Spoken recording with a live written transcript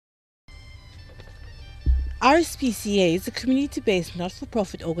RSPCA is a community-based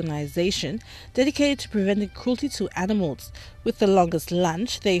not-for-profit organization dedicated to preventing cruelty to animals. With the longest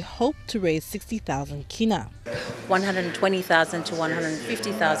lunch, they hope to raise 60,000 kina. 120,000 to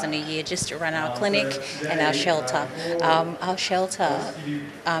 150,000 a year just to run our clinic and our shelter. Our shelter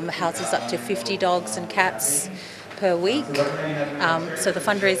houses up to 50 dogs and cats per week. So the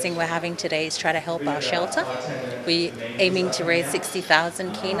fundraising we're having today is try to help our shelter. We're aiming to raise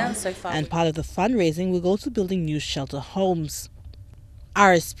 60,000 kina so far. And part of the fundraising will go to building new shelter homes.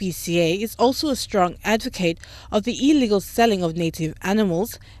 RSPCA is also a strong advocate of the illegal selling of native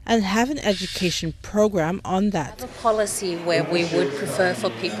animals and have an education program on that. We have a policy where we would prefer for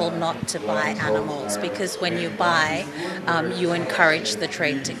people not to buy animals because when you buy, you encourage the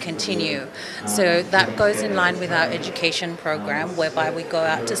trade to continue. So that goes in line with our education program whereby we go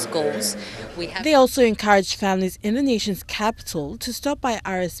out to schools. They also encourage families in the nation's capital to stop by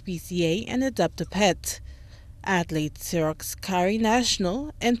RSPCA and adopt a pet. Adelaide Xerox Kari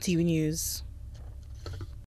National, EMTV News.